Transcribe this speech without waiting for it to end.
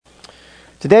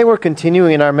Today we're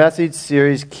continuing in our message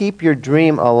series, Keep Your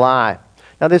Dream Alive.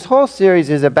 Now this whole series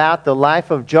is about the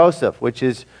life of Joseph, which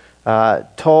is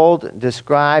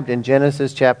described in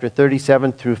Genesis chapter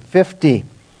 37 through 50.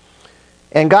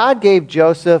 And God gave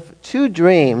Joseph two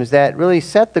dreams that really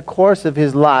set the course of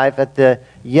his life at the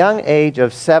young age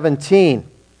of 17.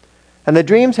 And the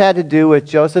dreams had to do with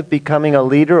Joseph becoming a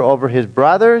leader over his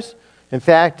brothers. In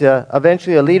fact,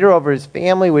 eventually a leader over his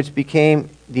family, which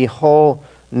became the whole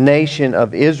nation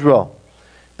of Israel.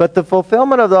 But the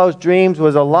fulfillment of those dreams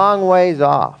was a long ways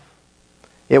off.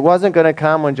 It wasn't going to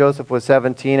come when Joseph was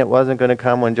 17. It wasn't going to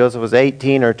come when Joseph was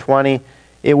 18 or 20.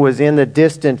 It was in the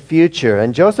distant future.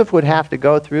 And Joseph would have to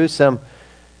go through some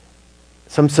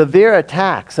severe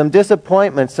attacks, some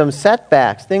disappointments, some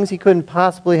setbacks, things he couldn't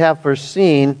possibly have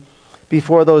foreseen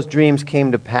before those dreams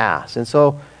came to pass. And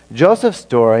so Joseph's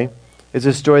story is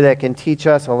a story that can teach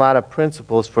us a lot of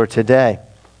principles for today.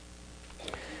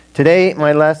 Today,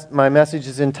 my message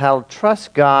is entitled,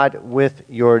 Trust God with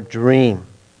Your Dream.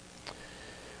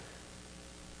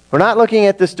 We're not looking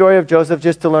at the story of Joseph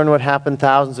just to learn what happened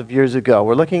thousands of years ago.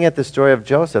 We're looking at the story of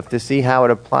Joseph to see how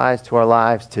it applies to our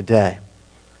lives today.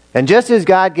 And just as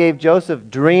God gave Joseph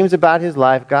dreams about his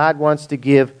life, God wants to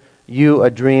give you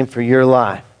a dream for your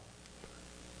life.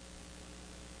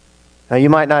 Now, you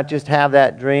might not just have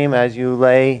that dream as you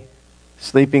lay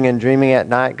sleeping and dreaming at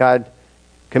night. God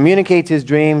communicates His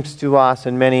dreams to us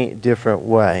in many different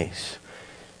ways.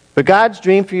 But God's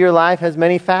dream for your life has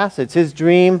many facets. His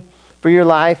dream for your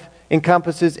life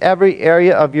encompasses every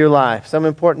area of your life. Some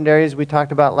important areas we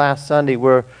talked about last Sunday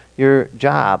were your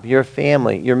job, your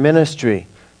family, your ministry.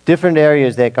 Different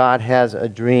areas that God has a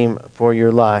dream for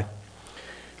your life.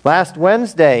 Last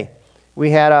Wednesday,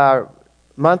 we had our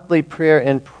monthly prayer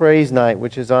and praise night,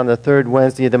 which is on the third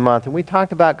Wednesday of the month. And we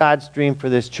talked about God's dream for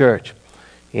this church.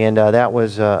 And that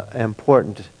was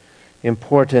important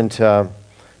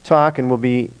talk, and we'll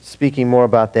be speaking more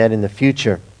about that in the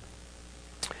future.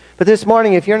 But this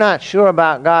morning, if you're not sure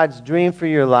about God's dream for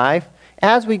your life,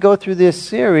 as we go through this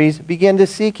series, begin to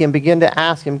seek Him, begin to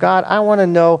ask Him, God, I want to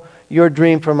know your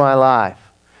dream for my life.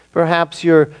 Perhaps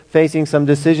you're facing some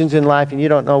decisions in life and you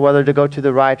don't know whether to go to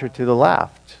the right or to the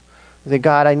left. You say,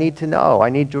 God, I need to know. I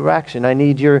need direction. I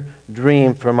need your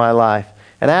dream for my life.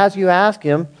 And as you ask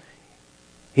Him,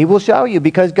 He will show you,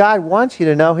 because God wants you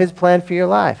to know His plan for your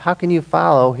life. How can you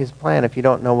follow His plan if you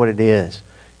don't know what it is?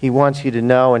 He wants you to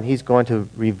know, and He's going to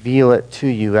reveal it to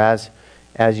you as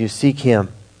you seek Him.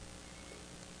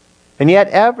 And yet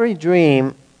every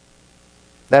dream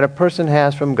that a person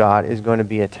has from God is going to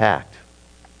be attacked.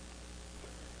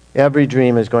 Every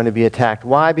dream is going to be attacked.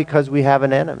 Why? Because we have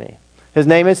an enemy. His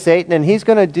name is Satan, and he's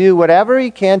going to do whatever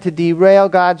he can to derail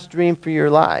God's dream for your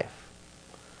life.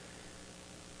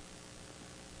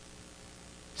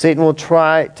 Satan will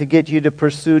try to get you to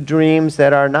pursue dreams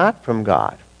that are not from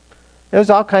God.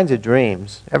 There's all kinds of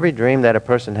dreams. Every dream that a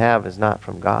person has is not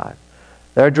from God.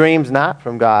 There are dreams not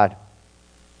from God.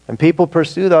 And people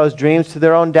pursue those dreams to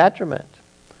their own detriment.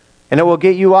 And it will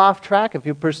get you off track if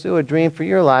you pursue a dream for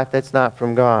your life that's not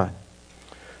from God.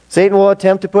 Satan will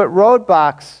attempt to put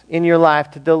roadblocks in your life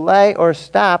to delay or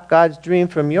stop God's dream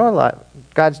from your life,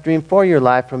 God's dream for your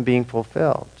life from being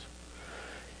fulfilled.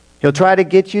 He'll try to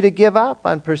get you to give up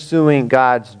on pursuing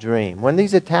God's dream. When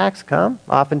these attacks come,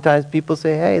 oftentimes people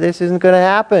say, hey, this isn't going to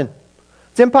happen.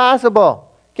 It's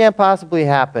impossible. Can't possibly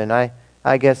happen.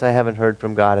 I guess I haven't heard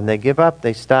from God. And they give up,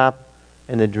 they stop,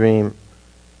 and the dream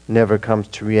never comes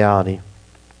to reality.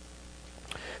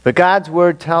 But God's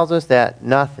Word tells us that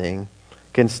nothing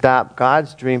can stop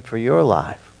God's dream for your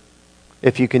life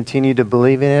if you continue to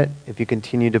believe in it, if you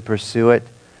continue to pursue it,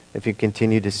 if you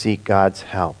continue to seek God's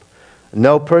help.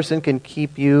 No person can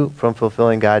keep you from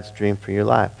fulfilling God's dream for your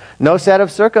life. No set of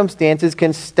circumstances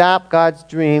can stop God's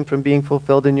dream from being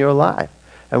fulfilled in your life.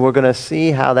 And we're going to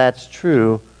see how that's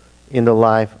true in the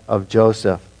life of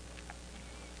Joseph.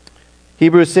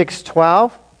 Hebrews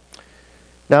 6:12.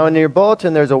 Now in your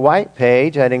bulletin there's a white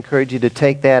page. I'd encourage you to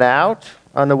take that out.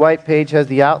 On the white page has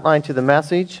the outline to the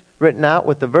message written out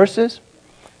with the verses.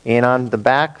 And on the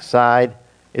back side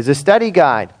is a study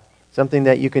guide. Something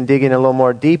that you can dig in a little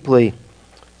more deeply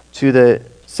to the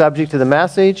subject of the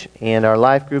message, and our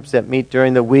life groups that meet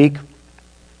during the week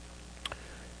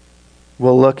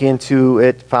will look into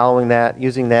it following that,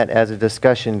 using that as a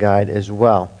discussion guide as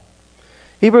well.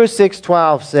 Hebrews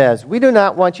 6:12 says, we do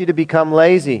not want you to become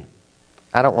lazy.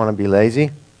 I don't want to be lazy.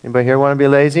 Anybody here want to be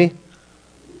lazy?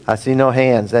 I see no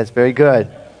hands. That's very good.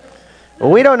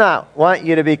 Well, we do not want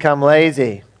you to become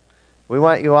lazy. We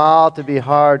want you all to be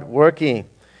hard-working.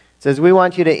 It says, we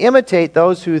want you to imitate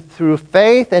those who through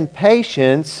faith and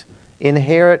patience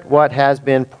inherit what has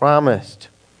been promised.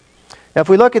 Now, if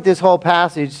we look at this whole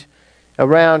passage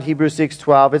around Hebrews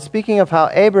 6:12, it's speaking of how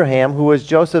Abraham, who was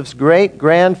Joseph's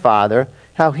great-grandfather,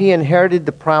 how he inherited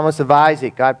the promise of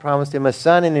Isaac. God promised him a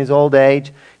son in his old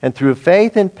age, and through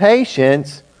faith and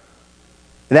patience,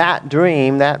 that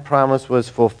dream, that promise was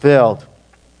fulfilled.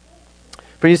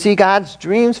 For you see, God's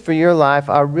dreams for your life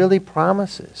are really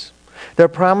promises. They're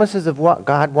promises of what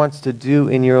God wants to do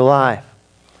in your life.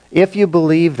 If you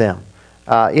believe them,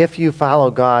 if you follow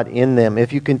God in them,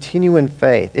 if you continue in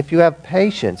faith, if you have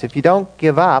patience, if you don't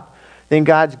give up, then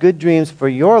God's good dreams for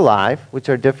your life, which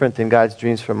are different than God's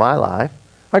dreams for my life,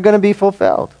 are going to be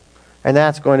fulfilled. And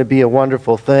that's going to be a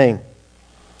wonderful thing.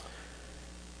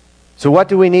 So what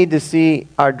do we need to see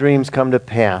our dreams come to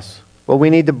pass? Well, we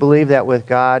need to believe that with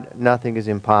God, nothing is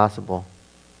impossible.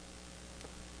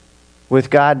 With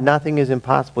God, nothing is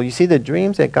impossible. You see, the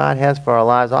dreams that God has for our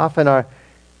lives often are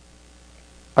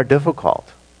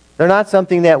difficult. They're not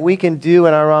something that we can do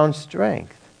in our own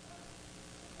strength.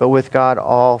 But with God,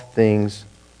 all things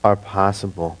are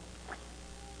possible.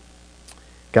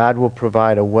 God will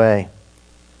provide a way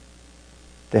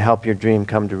to help your dream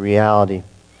come to reality.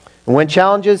 And when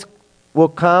challenges will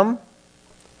come,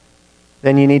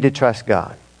 then you need to trust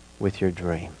God with your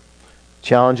dream.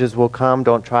 Challenges will come.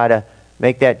 Don't try to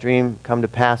make that dream come to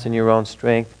pass in your own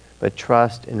strength, but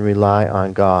trust and rely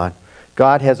on God.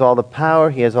 God has all the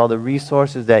power. He has all the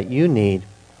resources that you need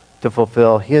to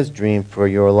fulfill His dream for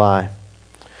your life.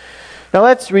 Now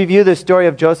let's review the story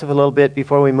of Joseph a little bit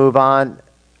before we move on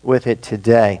with it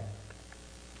today.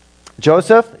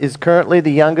 Joseph is currently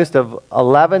the youngest of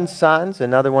 11 sons.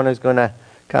 Another one is going to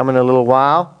come in a little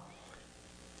while.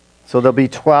 So there'll be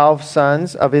 12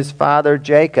 sons of his father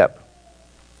Jacob.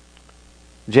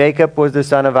 Jacob was the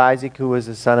son of Isaac, who was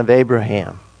the son of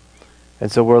Abraham.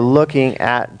 And so we're looking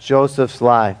at Joseph's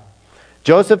life.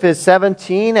 Joseph is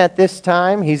 17 at this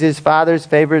time. He's his father's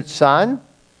favorite son.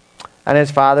 And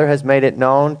his father has made it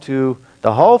known to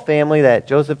the whole family that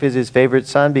Joseph is his favorite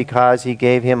son because he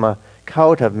gave him a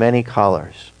coat of many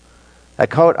colors. A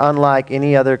coat unlike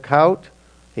any other coat.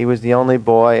 He was the only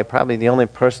boy, probably the only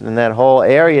person in that whole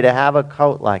area to have a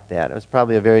coat like that. It was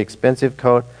probably a very expensive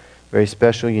coat, very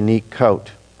special, unique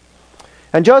coat.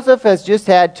 And Joseph has just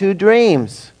had 2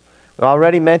 dreams. We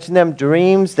already mentioned them,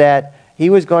 dreams that he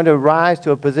was going to rise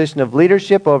to a position of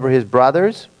leadership over his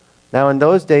brothers. Now in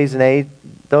those days,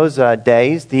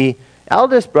 the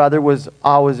eldest brother was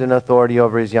always in authority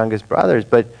over his youngest brothers.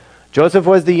 But Joseph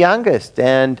was the youngest,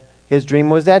 and his dream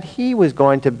was that he was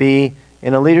going to be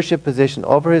in a leadership position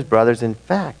over his brothers, in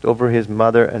fact, over his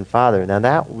mother and father. Now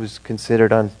that was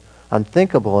considered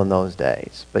unthinkable in those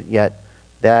days, but yet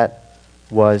that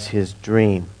was his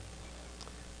dream.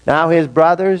 Now his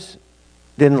brothers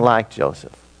didn't like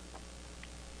Joseph.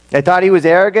 They thought he was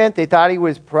arrogant. They thought he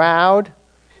was proud.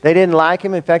 They didn't like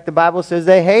him. In fact, the Bible says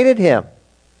they hated him.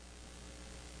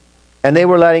 And they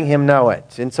were letting him know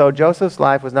it. And so Joseph's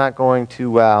life was not going too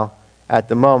well at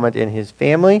the moment in his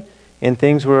family, and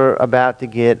things were about to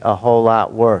get a whole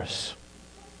lot worse.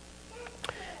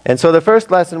 And so the first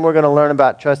lesson we're going to learn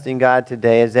about trusting God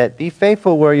today is that be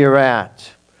faithful where you're at.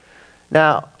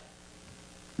 Now,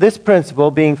 this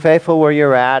principle, being faithful where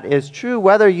you're at, is true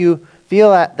whether you feel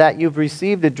that you've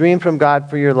received a dream from God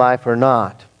for your life or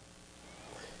not.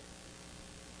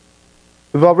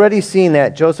 We've already seen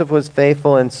that Joseph was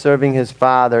faithful in serving his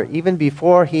father even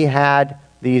before he had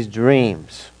these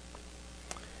dreams.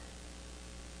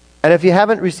 And if you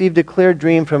haven't received a clear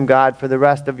dream from God for the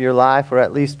rest of your life, or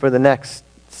at least for the next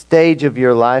stage of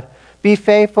your life, be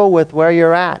faithful with where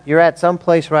you're at. You're at some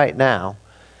place right now.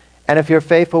 And if you're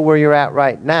faithful where you're at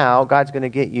right now, God's going to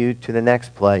get you to the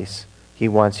next place He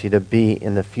wants you to be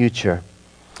in the future.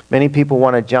 Many people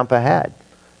want to jump ahead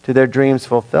to their dreams'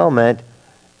 fulfillment,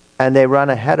 and they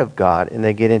run ahead of God, and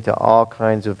they get into all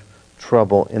kinds of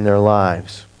trouble in their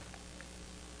lives.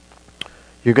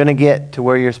 You're going to get to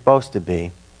where you're supposed to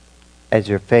be as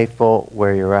you're faithful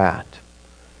where you're at.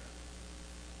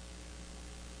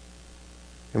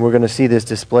 And we're going to see this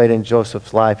displayed in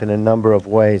Joseph's life in a number of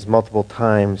ways, multiple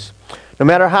times. No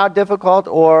matter how difficult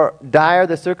or dire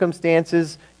the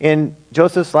circumstances in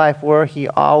Joseph's life were, he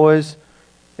always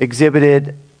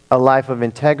exhibited a life of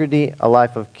integrity, a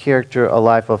life of character, a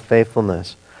life of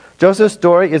faithfulness. Joseph's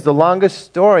story is the longest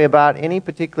story about any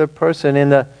particular person in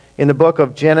the book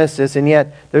of Genesis, and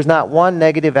yet there's not one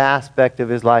negative aspect of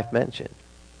his life mentioned.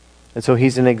 And so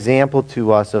he's an example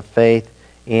to us of faith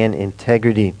and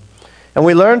integrity. And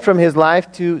we learn from his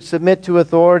life to submit to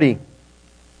authority.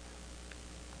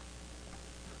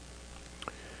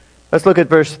 Let's look at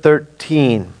verse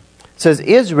 13. It says,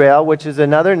 Israel, which is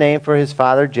another name for his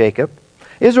father Jacob,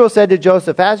 Israel said to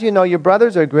Joseph, "As you know, your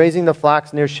brothers are grazing the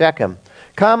flocks near Shechem.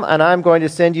 Come, and I am going to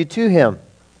send you to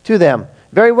them."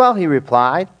 "Very well," he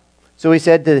replied. So he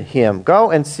said to him, "Go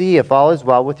and see if all is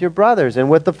well with your brothers and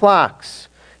with the flocks,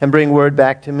 and bring word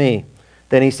back to me."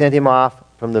 Then he sent him off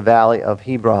from the valley of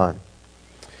Hebron.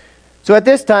 So at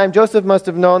this time, Joseph must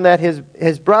have known that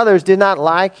his brothers did not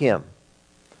like him.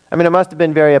 I mean, it must have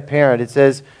been very apparent. It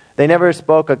says they never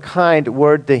spoke a kind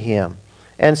word to him.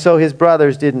 And so his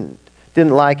brothers didn't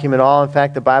like him at all. In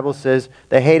fact, the Bible says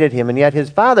they hated him. And yet his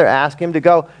father asked him to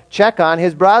go check on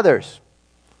his brothers,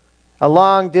 a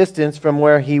long distance from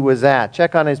where he was at.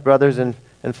 Check on his brothers and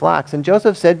flocks. And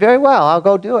Joseph said, "Very well, I'll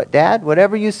go do it, Dad.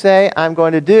 Whatever you say, I'm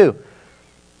going to do."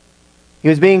 He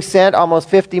was being sent almost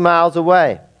 50 miles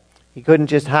away. He couldn't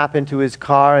just hop into his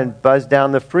car and buzz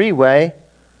down the freeway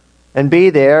and be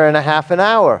there in a half an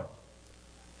hour.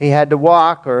 He had to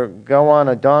walk or go on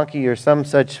a donkey or some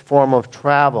such form of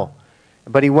travel.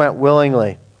 But he went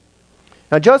willingly.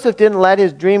 Now, Joseph didn't let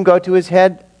his dream go to his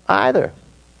head either.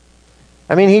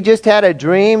 I mean, he just had a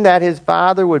dream that his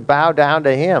father would bow down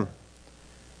to him.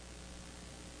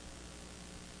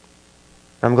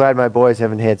 I'm glad my boys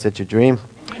haven't had such a dream,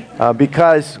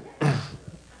 because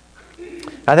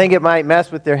I think it might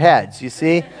mess with their heads, you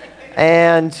see.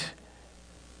 And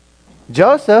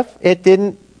Joseph, it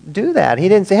didn't do that. He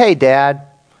didn't say, "Hey, Dad,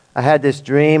 I had this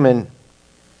dream, and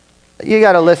you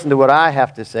got to listen to what I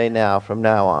have to say now from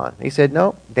now on." He said,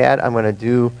 "No, Dad, I'm going to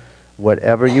do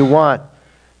whatever you want."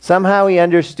 Somehow he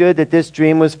understood that this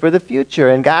dream was for the future,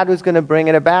 and God was going to bring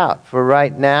it about. For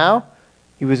right now,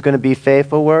 he was going to be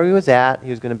faithful where he was at. He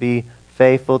was going to be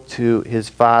faithful to his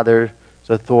father's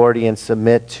authority and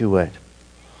submit to it.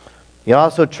 He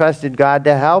also trusted God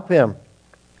to help him.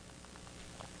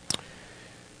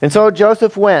 And so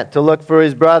Joseph went to look for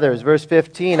his brothers. Verse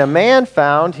 15, a man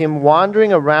found him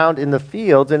wandering around in the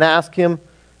fields and asked him,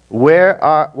 "What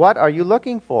are you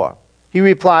looking for?" He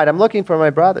replied, "I'm looking for my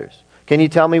brothers. Can you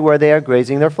tell me where they are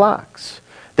grazing their flocks?"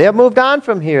 "They have moved on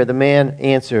from here," the man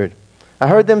answered. "I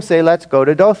heard them say, 'Let's go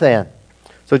to Dothan.'"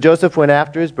 So Joseph went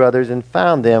after his brothers and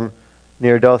found them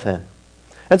near Dothan.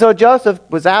 And so Joseph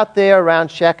was out there around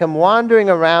Shechem, wandering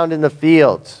around in the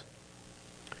fields.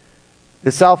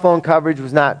 The cell phone coverage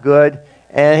was not good,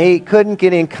 and he couldn't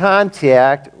get in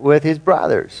contact with his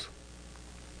brothers.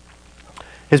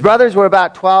 His brothers were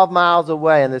about 12 miles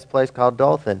away in this place called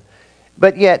Dothan.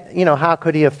 But yet, how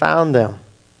could he have found them?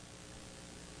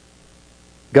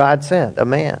 God sent a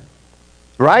man.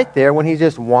 Right there, when he's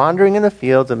just wandering in the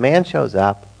fields, a man shows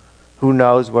up who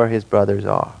knows where his brothers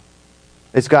are.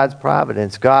 It's God's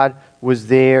providence. God was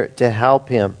there to help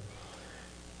him.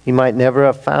 He might never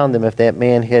have found them if that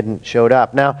man hadn't showed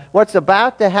up. Now, what's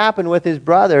about to happen with his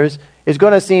brothers is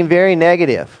going to seem very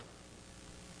negative.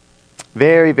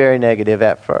 Very, very negative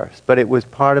at first. But it was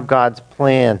part of God's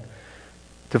plan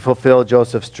to fulfill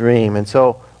Joseph's dream. And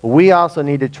so we also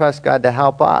need to trust God to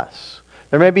help us.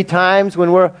 There may be times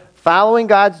when we're following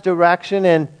God's direction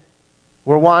and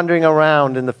we're wandering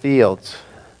around in the fields.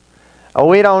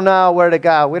 We don't know where to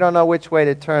go. We don't know which way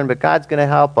to turn, but God's going to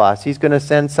help us. He's going to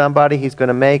send somebody. He's going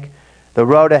to make the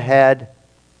road ahead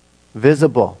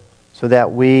visible so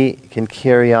that we can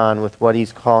carry on with what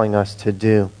He's calling us to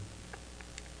do.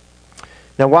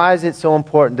 Now, why is it so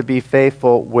important to be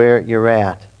faithful where you're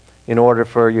at in order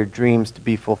for your dreams to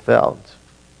be fulfilled?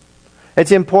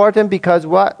 It's important because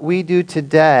what we do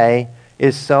today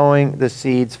is sowing the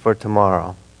seeds for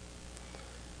tomorrow.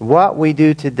 What we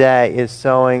do today is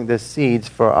sowing the seeds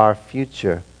for our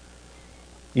future.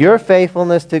 Your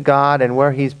faithfulness to God and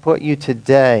where He's put you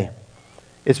today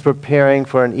is preparing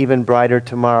for an even brighter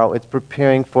tomorrow. It's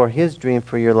preparing for His dream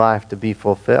for your life to be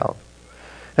fulfilled.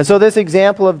 And so this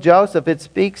example of Joseph, it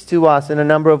speaks to us in a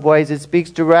number of ways. It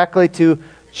speaks directly to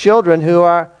children who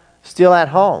are still at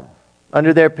home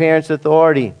under their parents'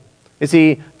 authority. You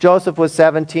see, Joseph was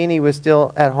 17. He was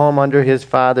still at home under his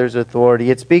father's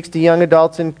authority. It speaks to young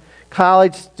adults and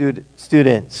college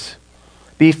students.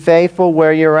 Be faithful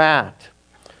where you're at.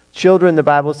 Children, the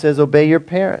Bible says, obey your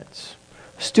parents.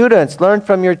 Students, learn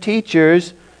from your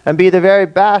teachers and be the very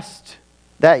best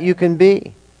that you can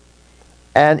be.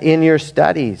 And in your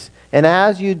studies. And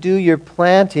as you do, you're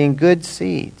planting good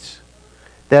seeds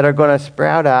that are going to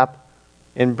sprout up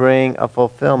and bring a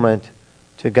fulfillment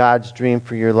to God's dream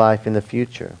for your life in the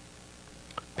future.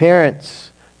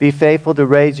 Parents, be faithful to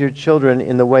raise your children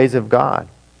in the ways of God.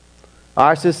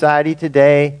 Our society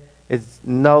today is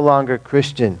no longer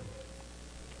Christian.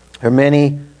 There are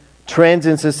many trends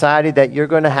in society that you're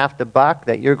going to have to buck,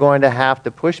 that you're going to have to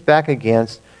push back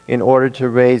against in order to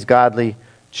raise godly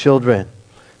children.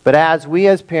 But as we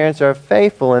as parents are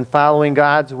faithful in following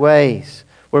God's ways,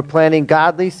 we're planting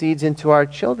godly seeds into our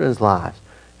children's lives.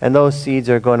 And those seeds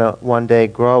are going to one day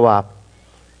grow up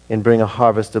and bring a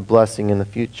harvest of blessing in the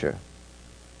future.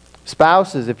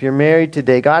 Spouses, if you're married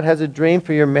today, God has a dream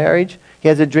for your marriage. He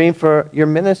has a dream for your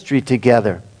ministry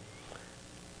together.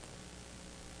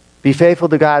 Be faithful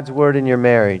to God's word in your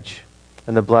marriage,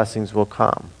 and the blessings will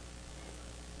come.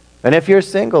 And if you're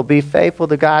single, be faithful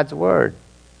to God's word,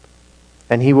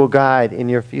 and He will guide in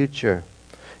your future.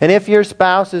 And if your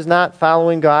spouse is not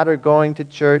following God or going to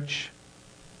church,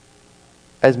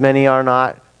 as many are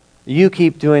not, you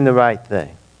keep doing the right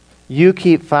thing. You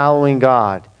keep following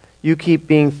God. You keep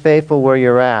being faithful where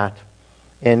you're at,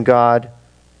 and God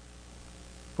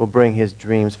will bring His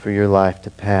dreams for your life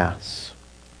to pass.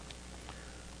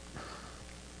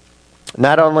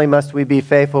 Not only must we be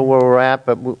faithful where we're at,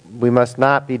 but we must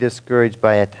not be discouraged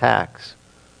by attacks.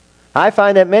 I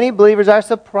find that many believers are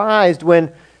surprised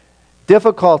when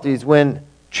difficulties, when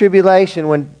tribulation,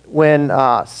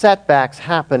 when setbacks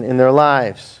happen in their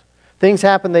lives. Things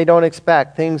happen they don't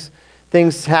expect.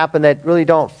 Things happen that really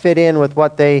don't fit in with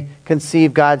what they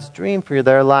conceive God's dream for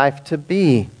their life to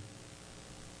be.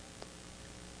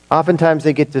 Oftentimes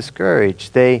they get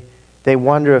discouraged. They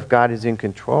wonder if God is in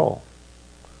control.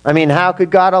 I mean, how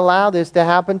could God allow this to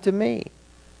happen to me?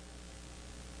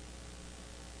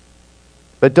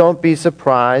 But don't be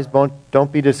surprised.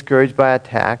 Don't be discouraged by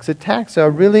attacks. Attacks are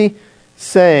really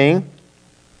saying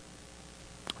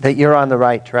that you're on the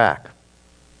right track.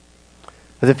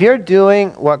 Because if you're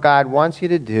doing what God wants you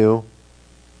to do,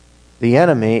 the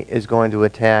enemy is going to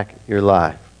attack your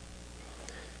life.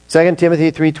 2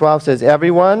 Timothy 3:12 says,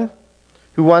 "Everyone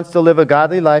who wants to live a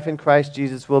godly life in Christ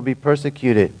Jesus will be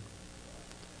persecuted."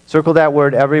 Circle that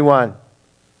word, everyone.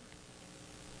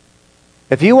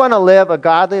 If you want to live a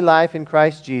godly life in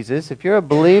Christ Jesus, if you're a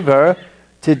believer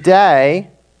today,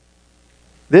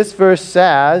 this verse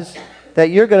says that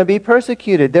you're going to be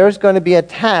persecuted. There's going to be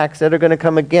attacks that are going to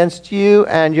come against you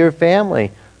and your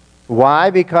family. Why?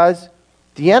 Because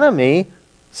the enemy,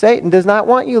 Satan, does not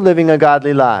want you living a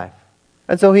godly life.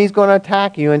 And so he's going to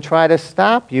attack you and try to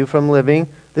stop you from living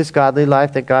this godly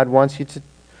life that God wants you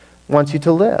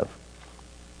to live.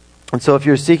 And so if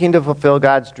you're seeking to fulfill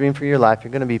God's dream for your life,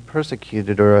 you're going to be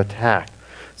persecuted or attacked.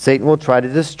 Satan will try to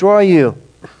destroy you.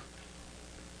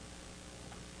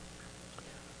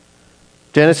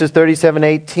 Genesis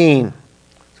 37:18.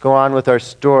 Let's go on with our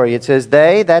story. It says,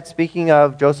 "They," that's speaking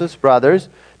of Joseph's brothers,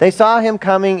 "they saw him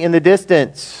coming in the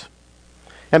distance.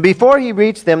 And before he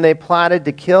reached them, they plotted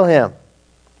to kill him."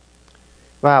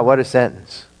 Wow, what a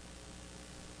sentence.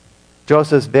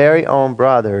 Joseph's very own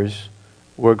brothers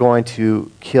were going to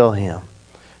kill him.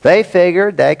 They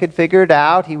could figure it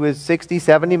out. He was 60,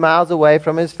 70 miles away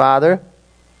from his father.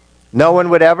 No one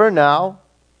would ever know.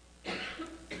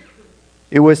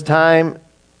 It was time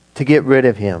to get rid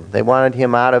of him. They wanted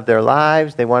him out of their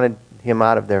lives. They wanted him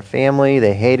out of their family.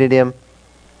 They hated him.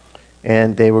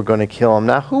 And they were going to kill him.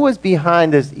 Now, who was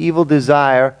behind this evil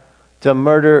desire to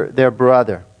murder their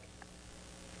brother?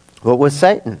 Well, it was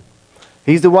Satan.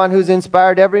 He's the one who's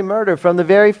inspired every murder. From the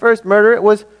very first murder, it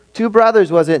was two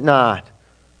brothers, was it not?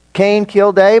 Cain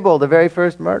killed Abel, the very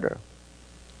first murder.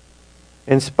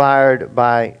 Inspired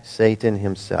by Satan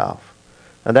himself.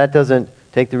 Now, that doesn't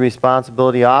take the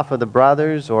responsibility off of the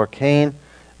brothers or Cain,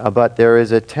 but there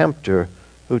is a tempter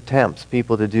who tempts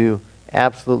people to do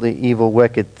absolutely evil,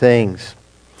 wicked things.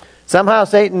 Somehow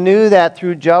Satan knew that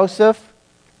through Joseph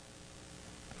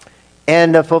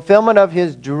and the fulfillment of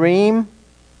his dream,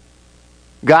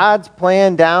 God's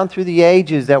plan down through the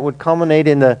ages that would culminate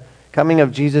in the coming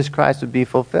of Jesus Christ would be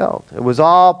fulfilled. It was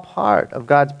all part of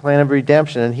God's plan of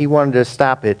redemption, and he wanted to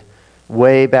stop it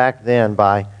way back then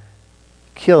by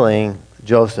killing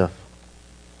Joseph.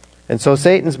 And so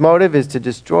Satan's motive is to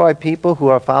destroy people who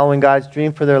are following God's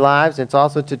dream for their lives. It's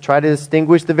also to try to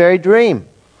extinguish the very dream.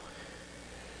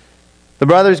 The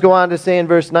brothers go on to say in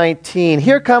verse 19,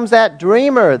 "Here comes that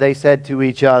dreamer," they said to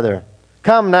each other.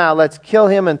 "Come now, let's kill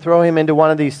him and throw him into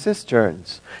one of these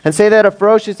cisterns, and say that a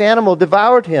ferocious animal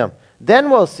devoured him.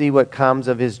 Then we'll see what comes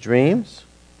of his dreams."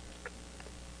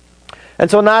 And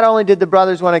so not only did the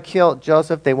brothers want to kill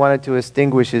Joseph, they wanted to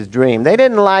extinguish his dream. They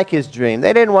didn't like his dream.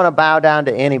 They didn't want to bow down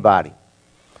to anybody.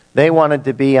 They wanted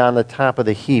to be on the top of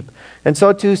the heap. And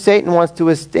so too, Satan wants to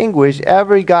extinguish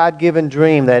every God-given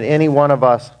dream that any one of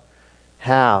us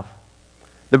have.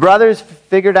 The brothers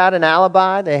figured out an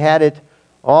alibi. They had it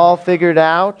all figured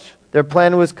out. Their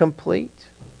plan was complete.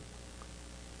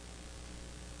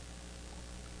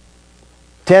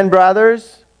 10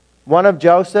 brothers, one of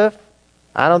Joseph.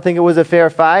 I don't think it was a fair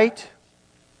fight.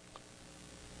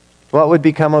 What would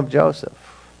become of Joseph?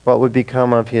 What would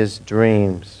become of his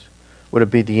dreams? Would it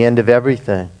be the end of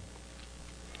everything?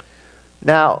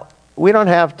 Now, we don't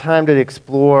have time to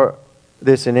explore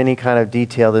this in any kind of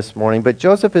detail this morning, but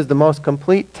Joseph is the most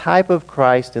complete type of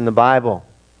Christ in the Bible.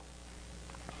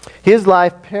 His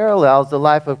life parallels the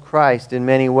life of Christ in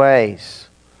many ways.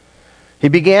 He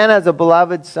began as a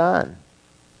beloved son.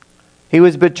 He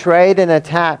was betrayed and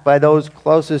attacked by those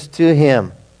closest to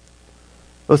him.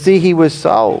 Well, see, he was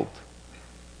sold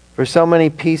for so many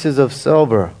pieces of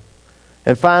silver.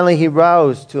 And finally, he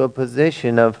rose to a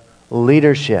position of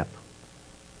leadership.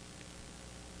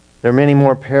 There are many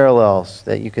more parallels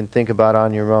that you can think about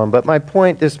on your own. But my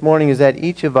point this morning is that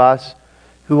each of us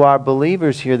who are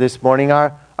believers here this morning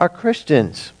are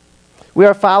Christians. We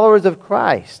are followers of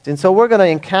Christ. And so we're going to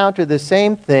encounter the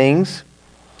same things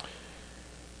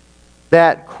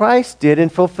that Christ did in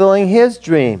fulfilling his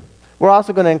dream. We're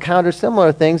also going to encounter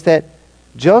similar things that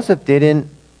Joseph did in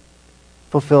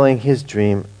fulfilling his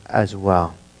dream as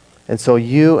well. And so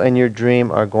you and your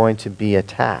dream are going to be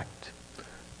attacked.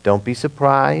 Don't be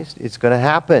surprised. It's going to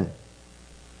happen.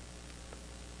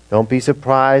 Don't be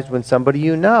surprised when somebody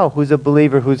you know who's a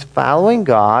believer, who's following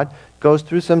God, goes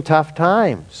through some tough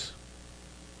times.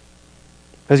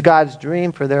 Because God's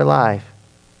dream for their life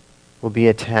will be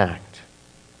attacked.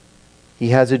 He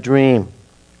has a dream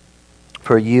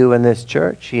for you in this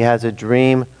church. He has a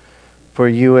dream for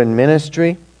you in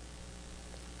ministry.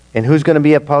 And who's going to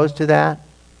be opposed to that?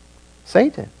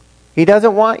 Satan. He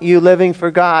doesn't want you living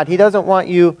for God. He doesn't want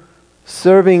you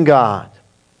serving God.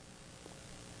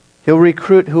 He'll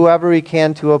recruit whoever he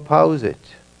can to oppose it,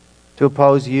 to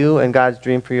oppose you and God's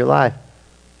dream for your life.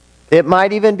 It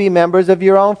might even be members of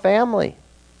your own family.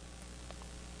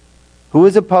 Who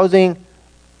is opposing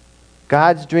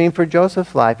God's dream for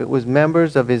Joseph's life? It was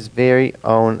members of his very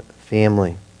own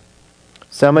family.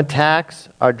 Some attacks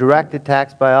are direct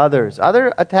attacks by others.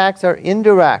 Other attacks are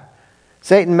indirect.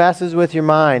 Satan messes with your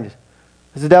mind.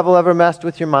 Has the devil ever messed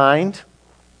with your mind?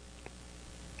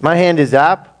 My hand is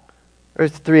up.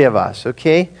 There's three of us,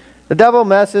 okay? The devil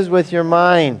messes with your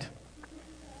mind.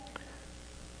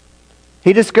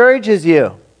 He discourages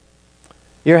you.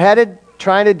 You're headed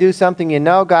trying to do something you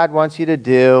know God wants you to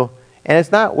do, and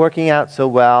it's not working out so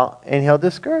well, and he'll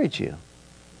discourage you.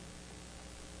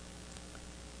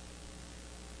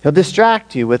 He'll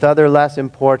distract you with other less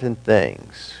important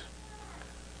things.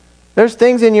 There's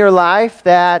things in your life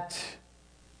that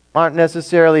aren't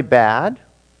necessarily bad,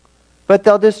 but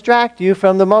they'll distract you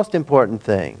from the most important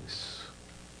things.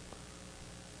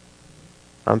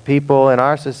 Some people in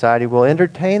our society will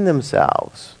entertain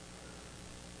themselves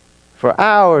for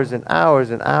hours and hours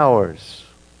and hours,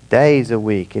 days a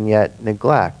week, and yet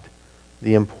neglect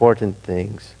the important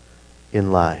things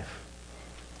in life.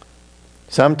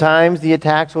 Sometimes the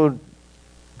attacks will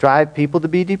drive people to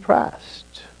be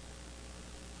depressed,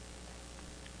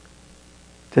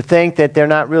 to think that they're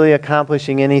not really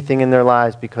accomplishing anything in their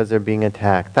lives because they're being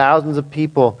attacked. Thousands of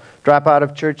people drop out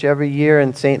of church every year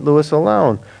in St. Louis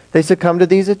alone. They succumb to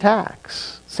these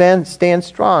attacks. Stand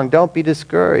strong. Don't be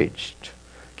discouraged.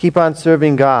 Keep on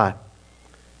serving God.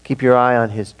 Keep your eye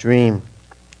on his dream.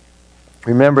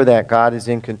 Remember that God is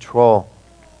in control.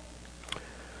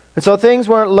 And so things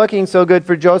weren't looking so good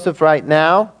for Joseph right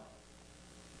now,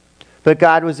 but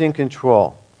God was in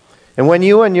control. And when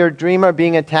you and your dream are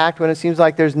being attacked, when it seems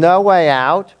like there's no way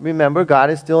out, remember, God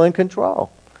is still in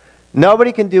control.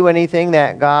 Nobody can do anything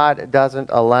that God doesn't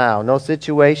allow. No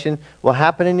situation will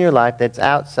happen in your life that's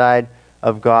outside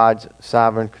of God's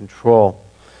sovereign control.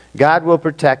 God will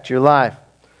protect your life.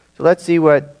 So let's see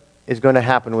what is going to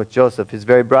happen with Joseph. His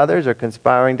very brothers are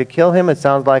conspiring to kill him. It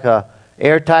sounds like an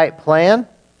airtight plan.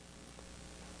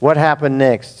 What happened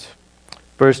next?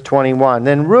 Verse 21.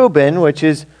 Then Reuben, which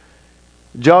is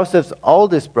Joseph's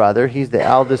oldest brother, he's the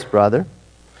eldest brother.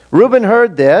 Reuben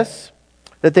heard this,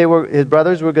 that his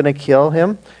brothers were going to kill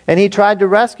him, and he tried to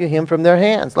rescue him from their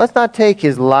hands. Let's not take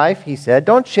his life, he said.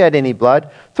 Don't shed any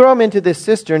blood. Throw him into this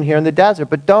cistern here in the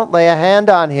desert, but don't lay a hand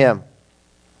on him.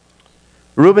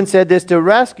 Reuben said this to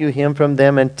rescue him from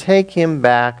them and take him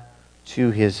back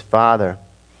to his father.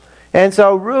 And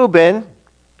so Reuben,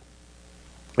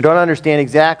 we don't understand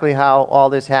exactly how all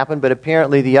this happened, but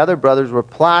apparently the other brothers were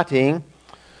plotting,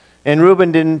 and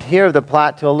Reuben didn't hear the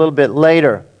plot till a little bit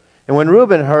later. And when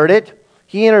Reuben heard it,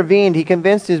 he intervened. He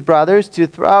convinced his brothers to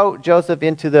throw Joseph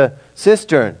into the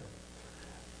cistern.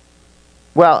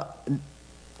 Well,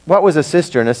 what was a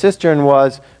cistern? A cistern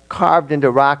was carved into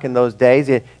rock in those days.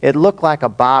 It looked like a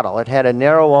bottle. It had a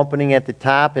narrow opening at the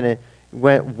top, and it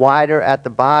went wider at the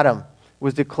bottom.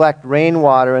 Was to collect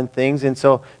rainwater and things, and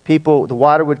so the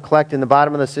water would collect in the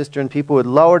bottom of the cistern. People would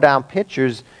lower down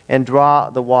pitchers and draw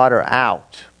the water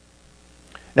out.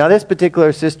 Now, this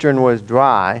particular cistern was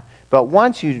dry, but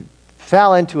once you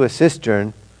fell into a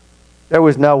cistern, there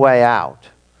was no way out.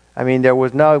 I mean, there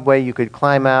was no way you could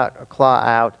climb out or claw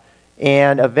out,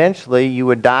 and eventually you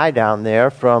would die down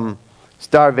there from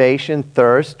starvation,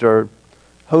 thirst, or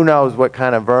who knows what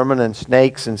kind of vermin and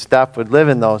snakes and stuff would live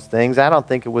in those things. I don't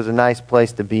think it was a nice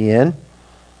place to be in.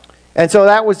 And so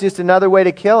that was just another way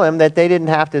to kill him, that they didn't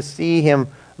have to see him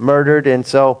murdered. And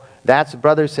so that's the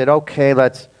brothers said, okay,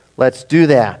 let's do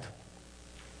that.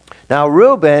 Now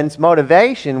Reuben's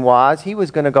motivation was he was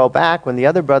going to go back when the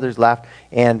other brothers left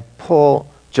and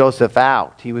pull Joseph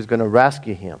out. He was going to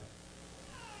rescue him.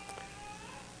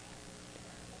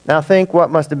 Now think what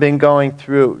must have been going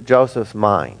through Joseph's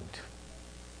mind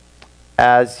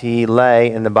as he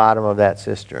lay in the bottom of that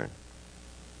cistern.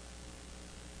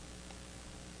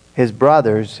 His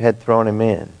brothers had thrown him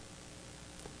in.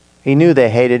 He knew they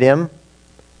hated him.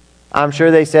 I'm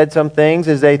sure they said some things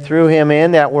as they threw him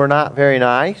in that were not very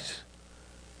nice.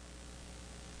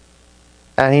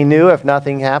 And he knew if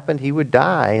nothing happened, he would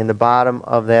die in the bottom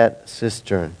of that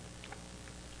cistern.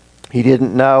 He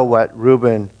didn't know what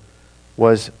Reuben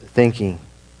was thinking.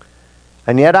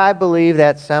 And yet I believe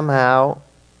that somehow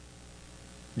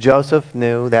Joseph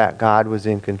knew that God was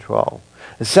in control.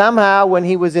 Somehow when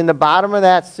he was in the bottom of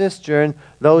that cistern,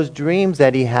 those dreams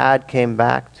that he had came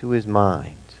back to his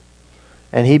mind.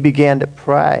 And he began to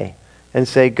pray and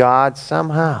say, God,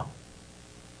 somehow,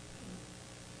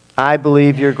 I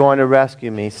believe you're going to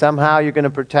rescue me. Somehow you're going to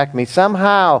protect me.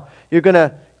 Somehow you're going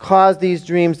to cause these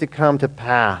dreams to come to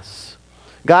pass.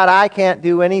 God, I can't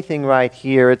do anything right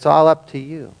here. It's all up to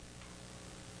you.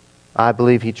 I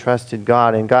believe he trusted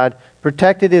God, and God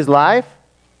protected his life.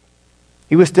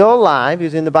 He was still alive. He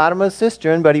was in the bottom of a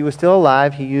cistern, but he was still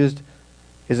alive. He used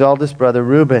his oldest brother,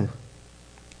 Reuben.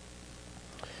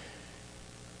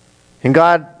 And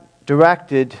God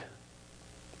directed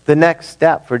the next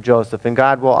step for Joseph, and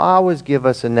God will always give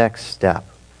us a next step.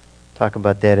 Talk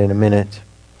about that in a minute.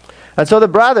 And so the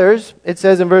brothers, it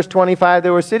says in verse 25, they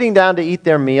were sitting down to eat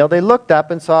their meal. They looked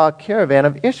up and saw a caravan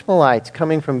of Ishmaelites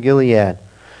coming from Gilead.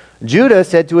 Judah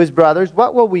said to his brothers,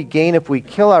 what will we gain if we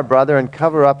kill our brother and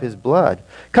cover up his blood?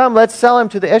 Come, let's sell him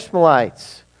to the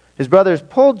Ishmaelites. His brothers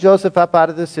pulled Joseph up out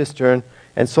of the cistern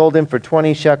and sold him for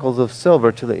 20 shekels of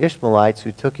silver to the Ishmaelites,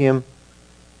 who took him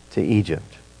to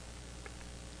Egypt.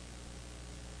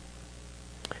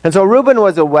 And so Reuben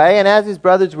was away, and as his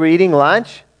brothers were eating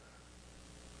lunch,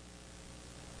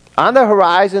 on the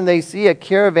horizon they see a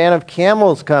caravan of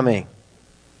camels coming.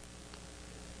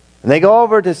 And they go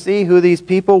over to see who these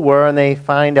people were, and they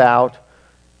find out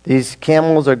these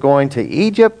camels are going to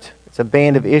Egypt. It's a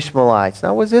band of Ishmaelites.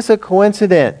 Now, was this a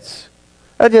coincidence?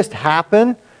 That just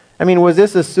happened? I mean, was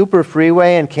this a super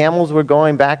freeway and camels were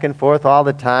going back and forth all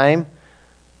the time?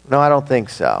 No, I don't think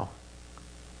so.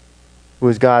 It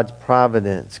was God's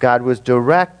providence. God was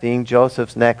directing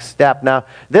Joseph's next step. Now,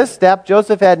 this step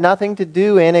Joseph had nothing to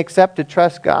do in except to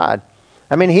trust God.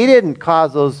 I mean, he didn't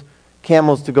cause those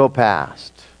camels to go past.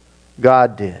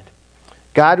 God did.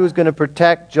 God was going to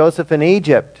protect Joseph in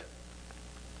Egypt.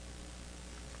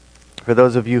 For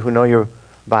those of you who know your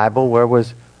Bible, where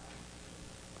was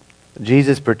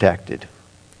Jesus protected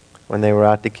when they were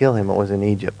out to kill him? It was in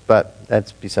Egypt. But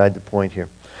that's beside the point here.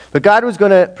 But God was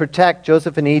going to protect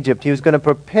Joseph in Egypt. He was going to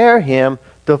prepare him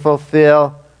to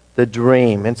fulfill the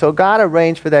dream. And so God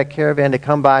arranged for that caravan to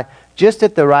come by just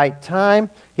at the right time.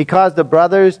 He caused the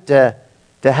brothers to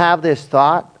have this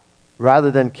thought.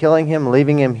 Rather than killing him,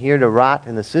 leaving him here to rot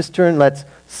in the cistern, let's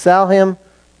sell him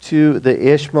to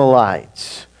the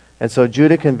Ishmaelites. And so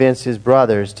Judah convinced his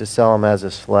brothers to sell him as a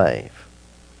slave.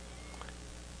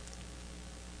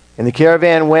 And the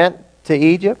caravan went to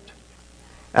Egypt,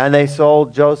 and they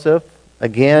sold Joseph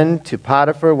again to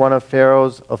Potiphar, one of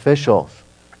Pharaoh's officials.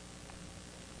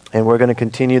 And we're going to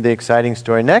continue the exciting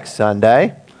story next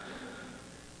Sunday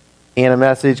in a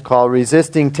message called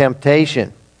Resisting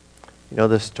Temptation. You know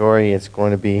the story, it's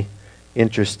going to be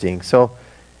interesting. So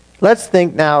let's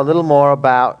think now a little more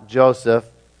about Joseph.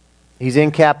 He's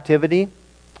in captivity.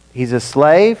 He's a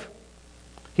slave.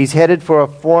 He's headed for a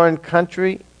foreign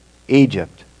country,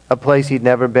 Egypt, a place he'd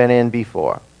never been in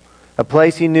before. A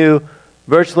place he knew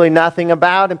virtually nothing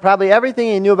about, and probably everything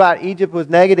he knew about Egypt was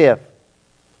negative.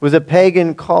 It was a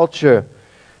pagan culture.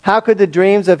 How could the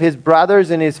dreams of his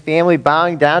brothers and his family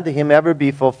bowing down to him ever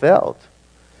be fulfilled?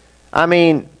 I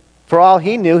mean, for all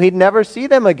he knew, he'd never see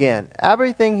them again.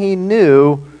 Everything he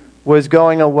knew was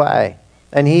going away,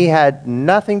 and he had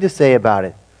nothing to say about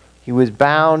it. He was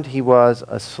bound. He was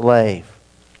a slave.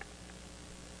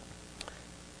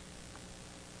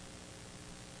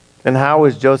 And how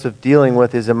was Joseph dealing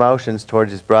with his emotions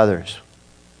towards his brothers?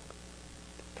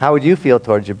 How would you feel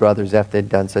towards your brothers if they'd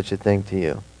done such a thing to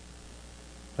you?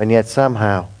 And yet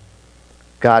somehow,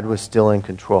 God was still in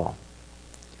control.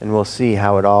 And we'll see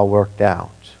how it all worked out.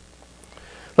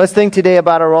 Let's think today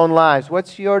about our own lives.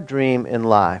 What's your dream in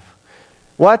life?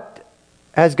 What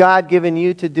has God given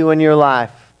you to do in your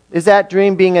life? Is that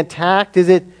dream being attacked? Is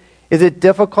it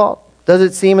difficult? Does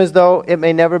it seem as though it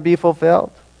may never be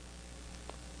fulfilled?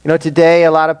 You know, today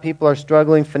a lot of people are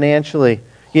struggling financially.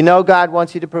 You know God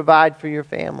wants you to provide for your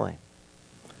family.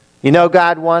 You know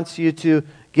God wants you to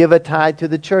give a tithe to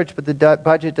the church, but the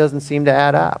budget doesn't seem to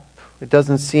add up. It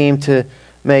doesn't seem to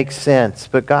make sense,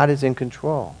 but God is in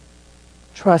control.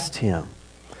 Trust Him.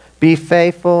 Be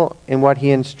faithful in what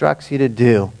He instructs you to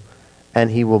do, and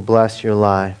He will bless your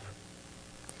life.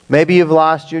 Maybe you've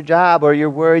lost your job, or you're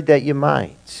worried that you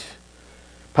might.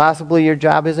 Possibly your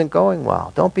job isn't going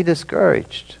well. Don't be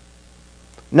discouraged.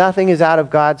 Nothing is out of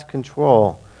God's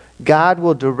control. God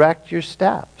will direct your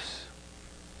steps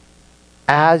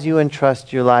as you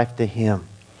entrust your life to Him.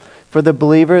 For the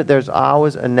believer, there's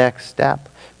always a next step.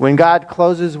 When God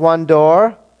closes one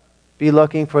door, be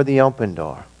looking for the open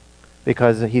door,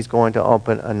 because He's going to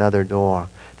open another door.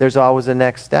 There's always a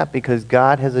next step, because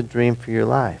God has a dream for your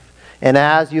life. And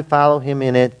as you follow Him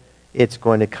in it, it's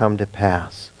going to come to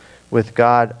pass. With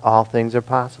God, all things are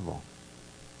possible.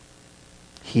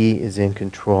 He is in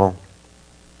control.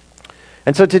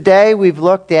 And so today we've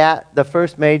looked at the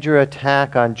first major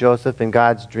attack on Joseph and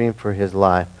God's dream for his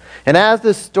life. And as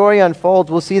the story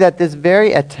unfolds, we'll see that this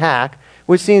very attack,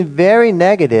 which seems very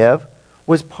negative,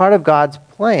 was part of God's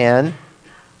plan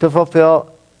to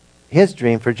fulfill His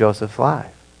dream for Joseph's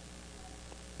life.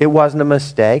 It wasn't a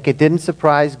mistake. It didn't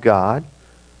surprise God.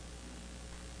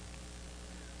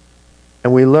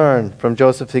 And we learn from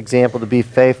Joseph's example to be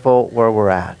faithful where we're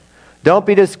at. Don't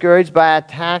be discouraged by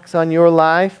attacks on your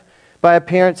life, by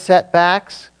apparent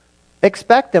setbacks.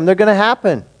 Expect them. They're going to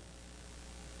happen.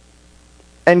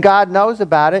 And God knows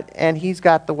about it, and He's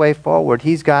got the way forward.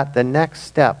 He's got the next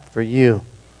step for you.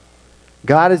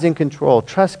 God is in control.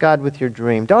 Trust God with your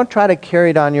dream. Don't try to carry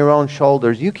it on your own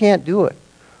shoulders. You can't do it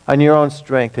on your own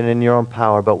strength and in your own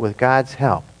power. But with God's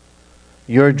help,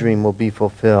 your dream will be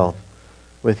fulfilled.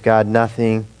 With God,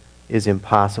 nothing is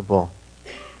impossible.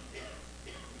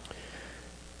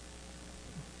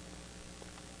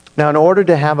 Now, in order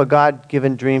to have a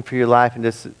God-given dream for your life and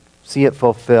to see it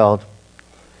fulfilled,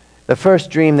 the first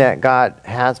dream that God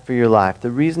has for your life,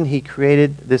 the reason He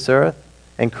created this earth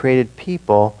and created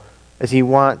people, is He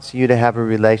wants you to have a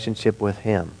relationship with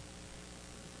Him.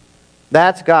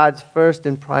 That's God's first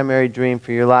and primary dream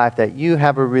for your life, that you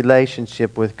have a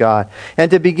relationship with God. And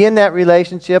to begin that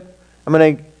relationship, I'm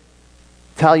going to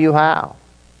tell you how.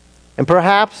 And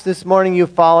perhaps this morning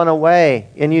you've fallen away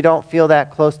and you don't feel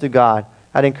that close to God.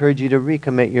 I'd encourage you to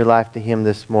recommit your life to Him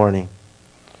this morning.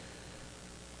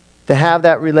 To have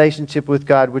that relationship with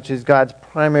God, which is God's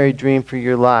primary dream for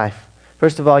your life.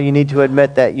 First of all, you need to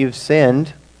admit that you've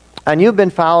sinned and you've been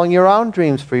following your own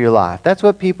dreams for your life. That's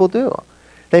what people do.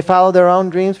 They follow their own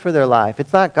dreams for their life.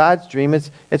 It's not God's dream,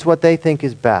 it's what they think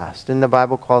is best. And the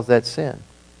Bible calls that sin.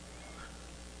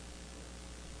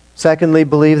 Secondly,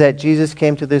 believe that Jesus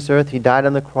came to this earth, He died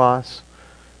on the cross,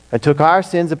 and took our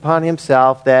sins upon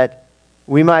Himself that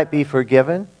we might be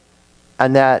forgiven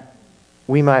and that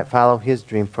we might follow His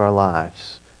dream for our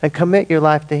lives. And commit your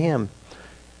life to Him.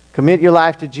 Commit your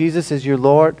life to Jesus as your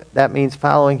Lord. That means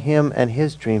following Him and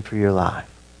His dream for your life.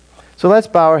 So let's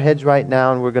bow our heads right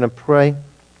now and we're going to pray.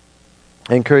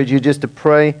 I encourage you just to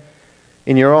pray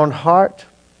in your own heart,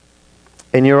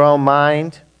 in your own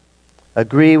mind.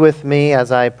 Agree with me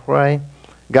as I pray.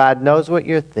 God knows what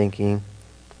you're thinking,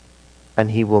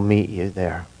 and He will meet you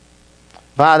there.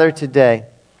 Father, today,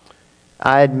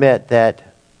 I admit that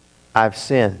I've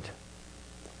sinned.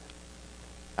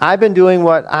 I've been doing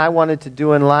what I wanted to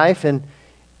do in life, and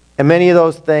many of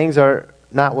those things are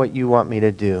not what you want me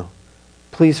to do.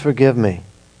 Please forgive me.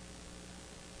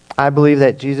 I believe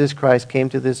that Jesus Christ came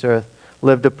to this earth,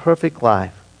 lived a perfect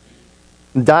life,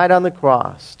 died on the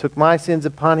cross, took my sins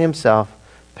upon Himself,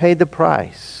 paid the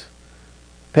price,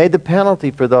 paid the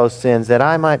penalty for those sins that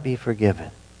I might be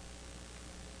forgiven.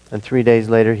 And 3 days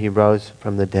later, He rose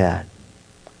from the dead.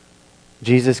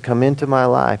 Jesus, come into my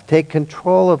life. Take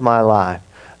control of my life.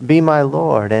 Be my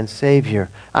Lord and Savior.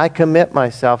 I commit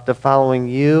myself to following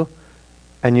You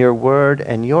and Your word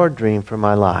and Your dream for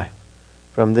my life.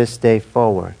 From this day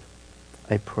forward,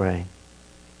 I pray.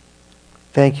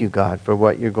 Thank You, God, for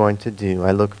what You're going to do.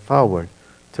 I look forward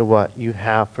to what You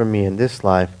have for me in this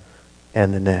life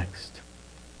and the next.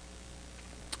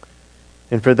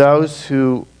 And for those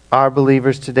who are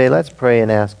believers today, let's pray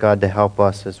and ask God to help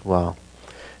us as well.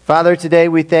 Father, today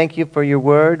we thank you for your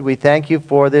word. We thank you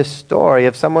for this story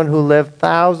of someone who lived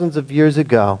thousands of years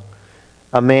ago,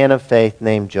 a man of faith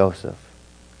named Joseph.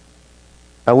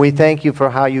 And we thank you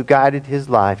for how you guided his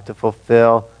life to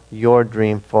fulfill your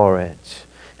dream for it.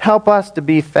 Help us to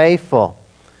be faithful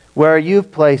where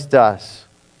you've placed us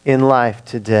in life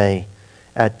today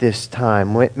at this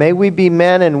time. May we be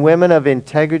men and women of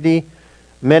integrity,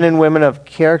 men and women of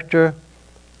character,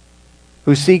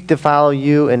 who seek to follow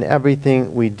you in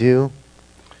everything we do.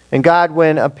 And God,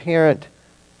 when apparent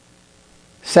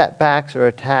setbacks or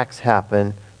attacks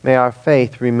happen, may our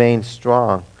faith remain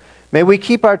strong. May we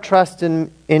keep our trust in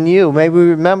you. May we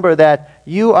remember that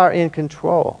you are in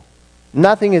control.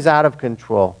 Nothing is out of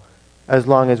control as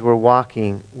long as we're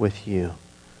walking with you.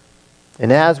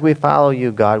 And as we follow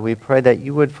you, God, we pray that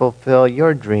you would fulfill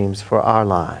your dreams for our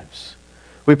lives.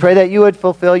 We pray that you would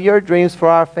fulfill your dreams for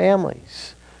our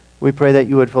families. We pray that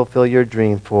you would fulfill your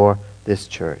dream for this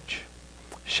church.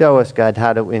 Show us, God,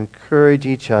 how to encourage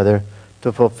each other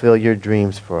to fulfill your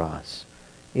dreams for us.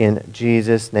 In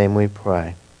Jesus' name we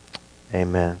pray.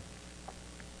 Amen.